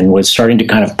authority and was starting to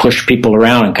kind of push people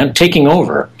around and kind of taking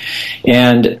over.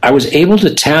 And I was able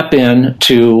to tap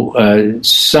into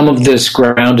some of this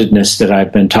groundedness that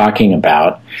I've been talking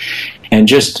about and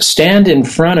just stand in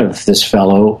front of this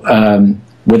fellow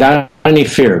without any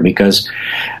fear, because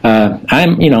don't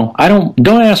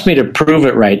ask me to prove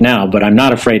it right now, but I'm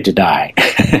not afraid to die.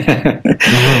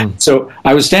 Mm-hmm. So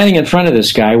I was standing in front of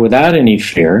this guy without any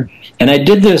fear, and I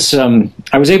did this,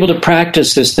 I was able to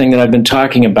practice this thing that I've been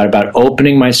talking about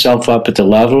opening myself up at the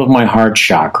level of my heart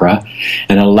chakra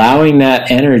and allowing that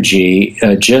energy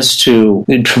just to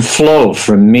flow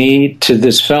from me to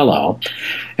this fellow,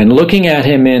 and looking at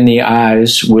him in the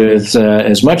eyes with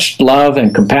as much love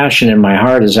and compassion in my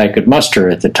heart as I could muster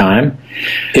at the time.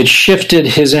 It shifted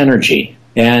his energy,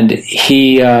 and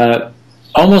he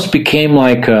almost became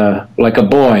like a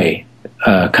boy,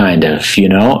 kind of,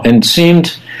 and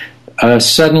seemed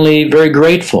suddenly very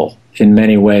grateful in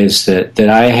many ways that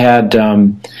I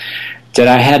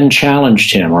hadn't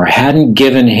challenged him or hadn't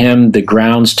given him the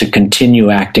grounds to continue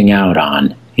acting out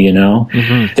on.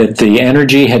 Mm-hmm. That the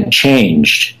energy had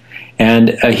changed. And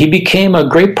he became a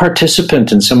great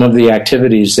participant in some of the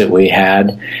activities that we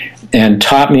had and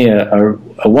taught me a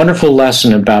wonderful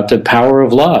lesson about the power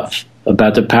of love,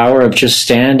 about the power of just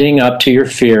standing up to your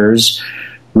fears,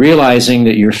 realizing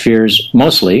that your fears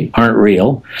mostly aren't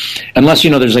real, unless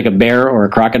there's like a bear or a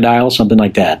crocodile, something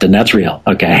like that, then that's real,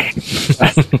 okay?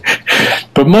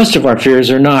 But most of our fears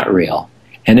are not real.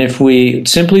 And if we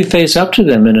simply face up to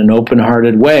them in an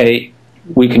open-hearted way,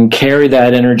 we can carry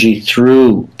that energy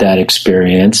through that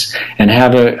experience and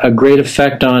have a great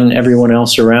effect on everyone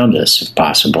else around us, if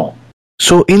possible.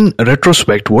 So in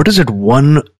retrospect, what is it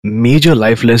one major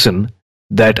life lesson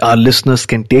that our listeners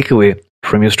can take away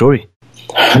from your story?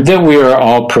 That we are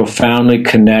all profoundly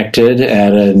connected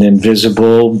at an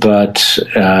invisible but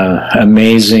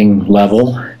amazing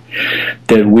level.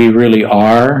 That we really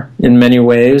are, in many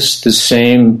ways, the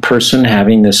same person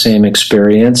having the same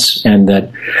experience, and that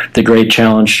the great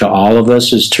challenge to all of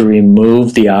us is to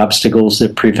remove the obstacles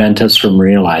that prevent us from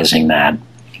realizing that.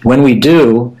 When we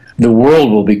do, the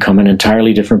world will become an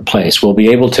entirely different place. We'll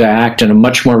be able to act in a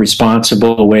much more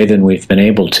responsible way than we've been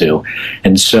able to.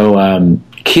 And so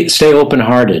stay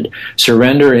open-hearted,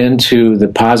 surrender into the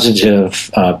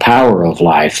positive power of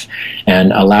life,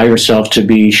 and allow yourself to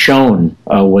be shown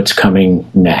what's coming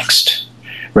next,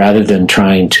 rather than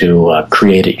trying to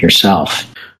create it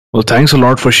yourself. Well, thanks a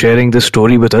lot for sharing this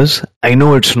story with us. I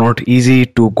know it's not easy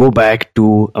to go back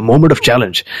to a moment of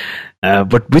challenge,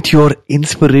 but with your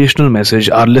inspirational message,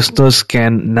 our listeners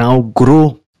can now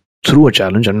grow through a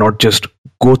challenge and not just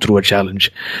go through a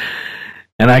challenge.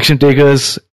 And action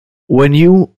takers, when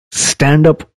you stand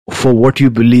up for what you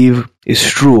believe is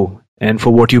true and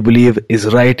for what you believe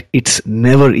is right, it's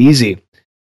never easy.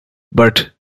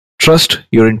 But trust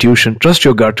your intuition, trust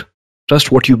your gut,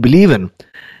 trust what you believe in,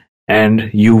 and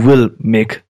you will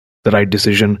make the right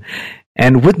decision.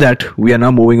 And with that, we are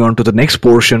now moving on to the next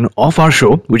portion of our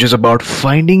show, which is about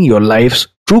finding your life's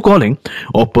true calling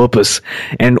or purpose.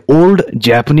 An old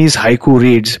Japanese haiku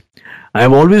reads, I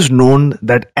have always known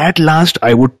that at last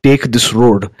I would take this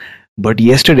road, but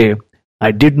yesterday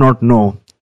I did not know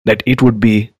that it would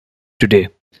be today.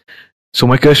 So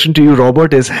my question to you,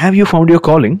 Robert, is have you found your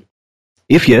calling?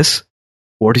 If yes,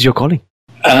 what is your calling?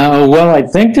 Well, I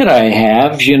think that I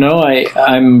have.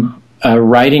 I'm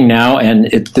writing now, and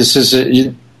this is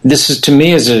to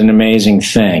me is an amazing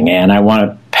thing, and I want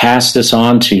to pass this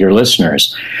on to your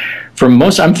listeners.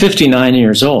 I'm 59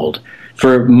 years old.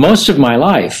 For most of my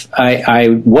life,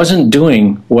 I wasn't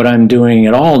doing what I'm doing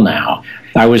at all now.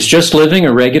 I was just living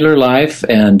a regular life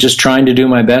and just trying to do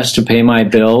my best to pay my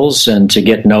bills and to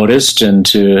get noticed and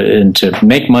to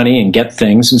make money and get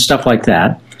things and stuff like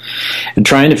that, and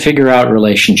trying to figure out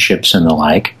relationships and the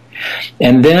like.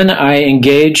 And then I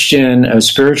engaged in a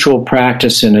spiritual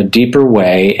practice in a deeper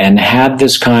way and had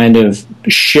this kind of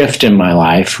shift in my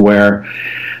life where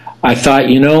I thought,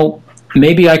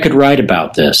 maybe I could write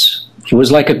about this. It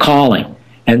was like a calling.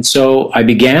 And so I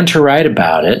began to write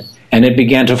about it, and it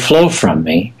began to flow from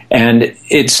me. And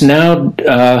it's now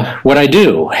what I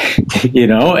do,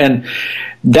 and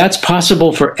that's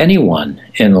possible for anyone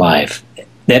in life.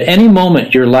 At any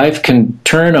moment, your life can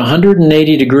turn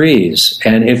 180 degrees.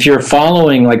 And if you're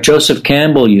following, like Joseph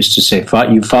Campbell used to say,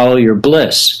 you follow your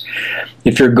bliss.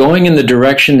 If you're going in the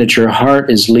direction that your heart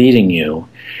is leading you,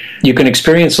 you can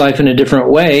experience life in a different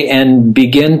way and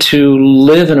begin to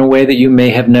live in a way that you may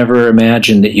have never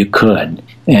imagined that you could.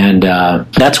 And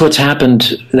that's what's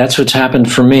happened. That's what's happened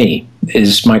for me.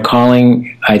 Is my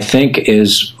calling, I think,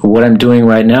 is what I'm doing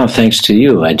right now, thanks to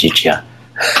you, Aditya.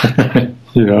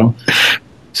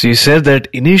 So you said that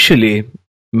initially,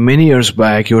 many years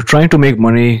back, you were trying to make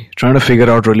money, trying to figure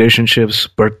out relationships,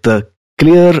 but the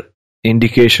clear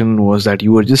indication was that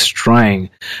you were just trying.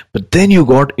 But then you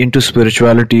got into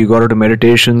spirituality, you got into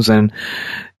meditations, and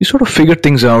you sort of figured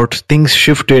things out. Things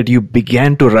shifted, you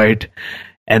began to write,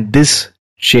 and this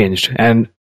changed. And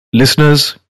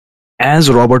listeners, as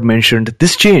Robert mentioned,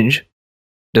 this change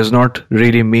does not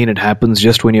really mean it happens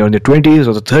just when you're in the 20s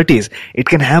or the 30s. It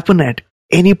can happen at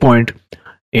any point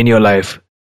in your life.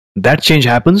 That change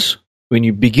happens when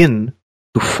you begin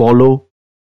to follow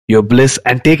your bliss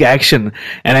and take action.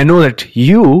 And I know that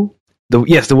you,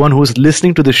 the one who is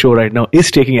listening to the show right now,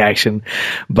 is taking action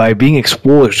by being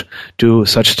exposed to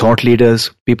such thought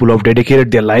leaders, people who have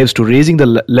dedicated their lives to raising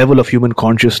the level of human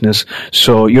consciousness.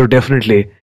 So you're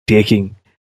definitely taking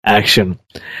action.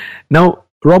 Now,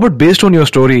 Robert, based on your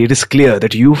story, it is clear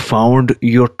that you found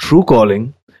your true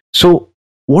calling. So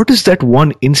what is that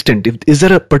one instant? Is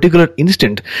there a particular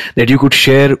instant that you could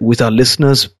share with our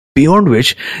listeners beyond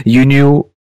which you knew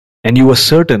and you were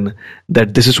certain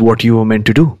that this is what you were meant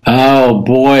to do? Oh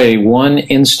boy, one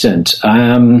instant.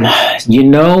 The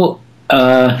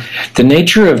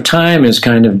nature of time is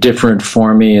kind of different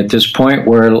for me at this point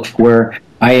where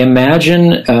I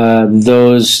imagine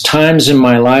those times in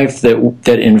my life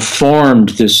that informed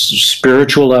this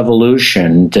spiritual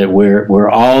evolution that we're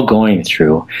all going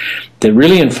through, that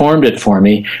really informed it for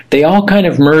me. They all kind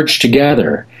of merged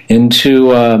together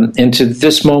into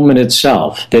this moment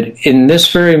itself. That in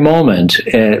this very moment,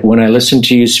 when I listen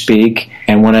to you speak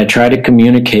and when I try to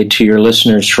communicate to your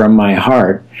listeners from my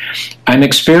heart, I'm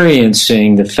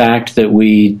experiencing the fact that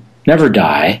we never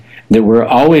die, that we're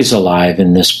always alive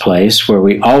in this place where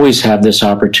we always have this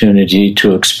opportunity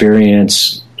to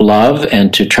experience love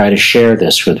and to try to share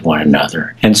this with one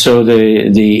another. And so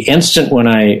the instant when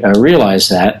I realize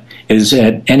that is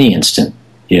at any instant,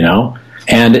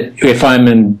 And if I'm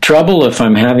in trouble, if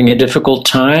I'm having a difficult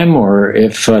time, or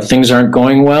if things aren't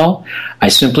going well, I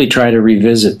simply try to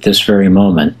revisit this very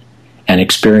moment and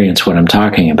experience what I'm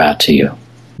talking about to you.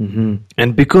 Mm-hmm.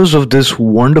 And because of this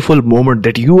wonderful moment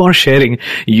that you are sharing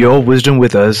your wisdom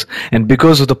with us, and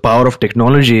because of the power of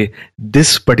technology,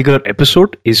 this particular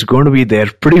episode is going to be there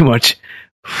pretty much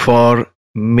for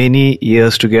many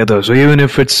years together. So even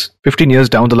if it's 15 years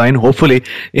down the line, hopefully,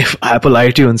 if Apple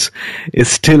iTunes is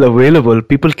still available,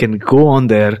 people can go on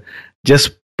there,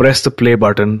 just press the play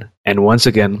button and once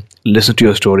again listen to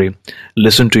your story,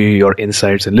 listen to your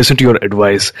insights, and listen to your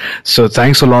advice. So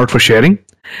thanks a lot for sharing.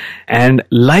 And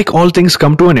like all things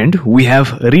come to an end, we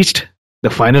have reached the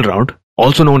final round,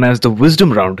 also known as the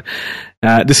wisdom round.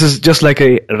 This is just like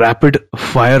a rapid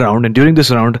fire round, and during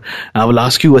this round, I will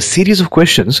ask you a series of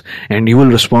questions and you will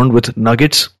respond with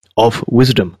nuggets of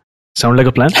wisdom. Sound like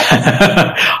a plan?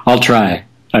 I'll try.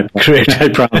 Great. I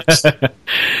promise.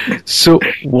 So,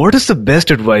 what is the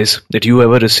best advice that you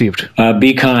ever received?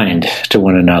 Be kind to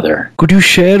one another. Could you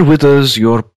share with us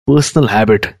your personal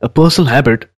habit, a personal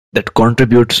habit that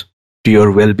contributes to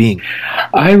your well-being?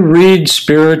 I read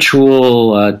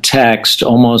spiritual text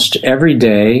almost every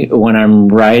day when I'm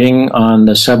riding on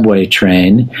the subway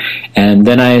train, and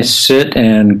then I sit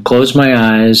and close my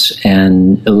eyes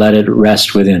and let it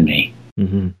rest within me.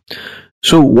 Mm-hmm.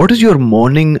 So what is your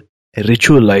morning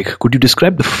ritual like? Could you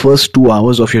describe the first 2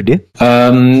 hours of your day?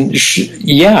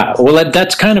 Yeah, well,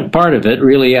 that's kind of part of it,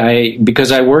 really.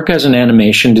 Because I work as an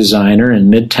animation designer in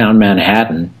Midtown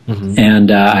Manhattan, and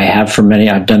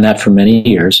I've done that for many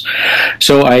years.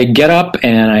 So I get up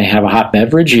and I have a hot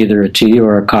beverage, either a tea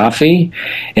or a coffee,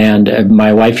 and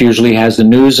my wife usually has the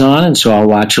news on, and so I'll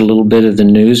watch a little bit of the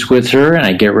news with her, and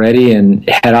I get ready and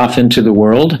head off into the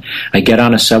world. I get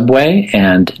on a subway,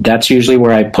 and that's usually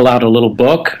where I pull out a little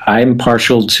book. I'm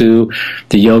partial to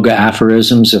the yoga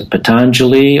aphorisms of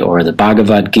Patanjali, or the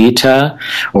Bhagavad Gita,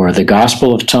 or the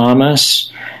Gospel of Thomas,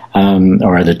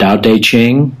 or the Tao Te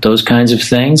Ching, those kinds of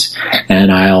things.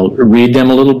 And I'll read them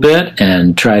a little bit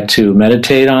and try to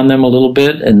meditate on them a little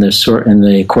bit in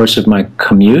the course of my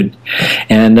commute.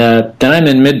 And then I'm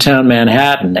in Midtown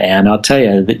Manhattan, and I'll tell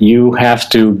you that you have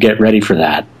to get ready for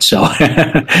that. So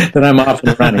then I'm off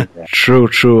and running.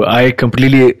 True. I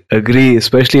completely agree,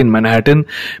 especially in Manhattan,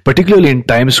 particularly in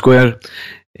Times Square.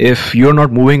 If you're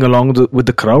not moving along with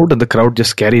the crowd, and the crowd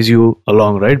just carries you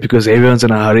along, right? Because everyone's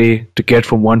in a hurry to get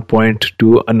from one point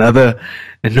to another,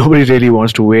 and nobody really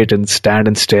wants to wait and stand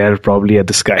and stare probably at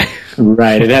the sky.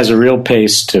 Right. It has a real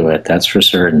pace to it, that's for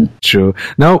certain. True.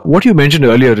 Now, what you mentioned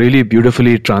earlier really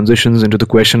beautifully transitions into the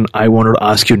question I wanted to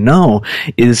ask you now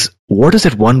is, what is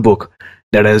that one book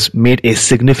that has made a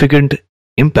significant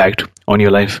impact on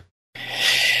your life?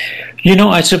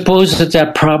 I suppose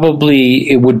that probably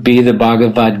it would be the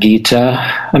Bhagavad Gita.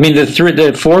 I mean,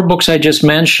 the four books I just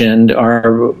mentioned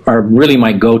are really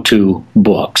my go-to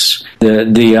books.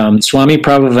 The Swami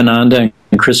Prabhavananda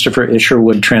and Christopher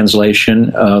Isherwood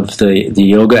translation of the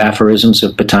Yoga Aphorisms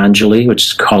of Patanjali, which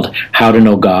is called How to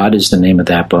Know God, is the name of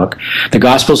that book. The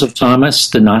Gospels of Thomas,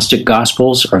 the Gnostic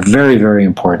Gospels, are very, very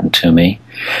important to me.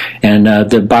 And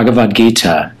the Bhagavad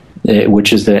Gita,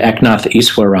 which is the Eknath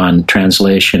Iswaran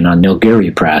translation on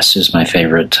Nilgiri Press, is my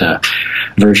favorite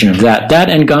version of that. That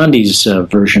and Gandhi's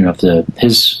version of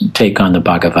his take on the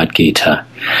Bhagavad Gita,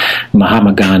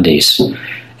 Mahatma Gandhi's,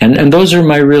 and those are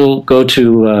my real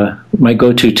go-to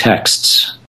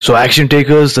texts. So, action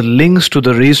takers, the links to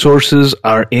the resources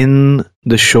are in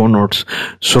the show notes.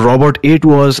 So, Robert, it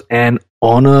was an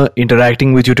honor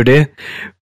interacting with you today.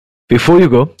 Before you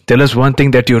go, tell us one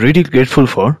thing that you're really grateful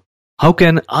for. How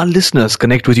can our listeners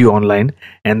connect with you online?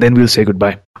 And then we'll say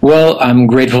goodbye. Well, I'm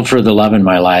grateful for the love in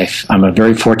my life. I'm a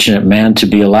very fortunate man to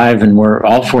be alive, and we're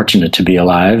all fortunate to be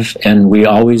alive, and we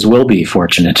always will be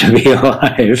fortunate to be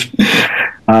alive.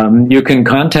 You can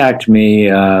contact me.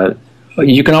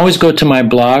 You can always go to my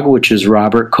blog, which is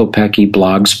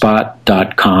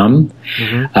robertkopecky.blogspot.com.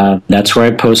 That's where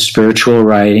I post spiritual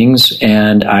writings,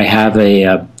 and I have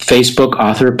a Facebook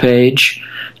author page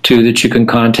too that you can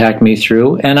contact me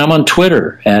through, and I'm on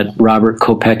Twitter at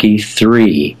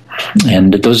robertkopecky3.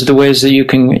 And those are the ways that you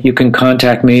can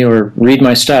contact me or read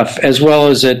my stuff, as well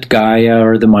as at Gaia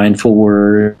or the Mindful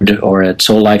Word or at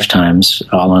Soul Lifetimes,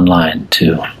 all online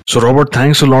too. So, Robert,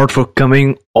 thanks a lot for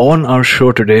coming on our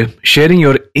show today, sharing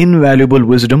your invaluable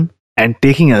wisdom and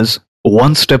taking us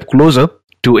one step closer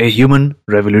to a human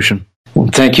revolution. Well,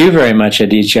 thank you very much,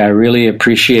 Aditya. I really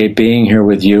appreciate being here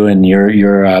with you, and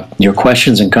your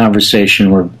questions and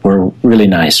conversation were really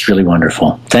nice, really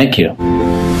wonderful. Thank you.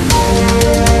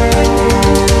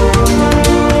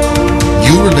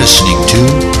 You were listening to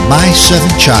My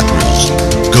Seven Chakras.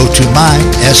 Go to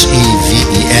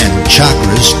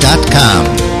mysevenchakras.com.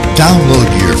 Download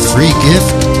your free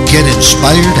gift, get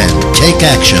inspired, and take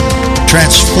action.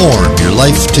 Transform your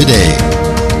life today.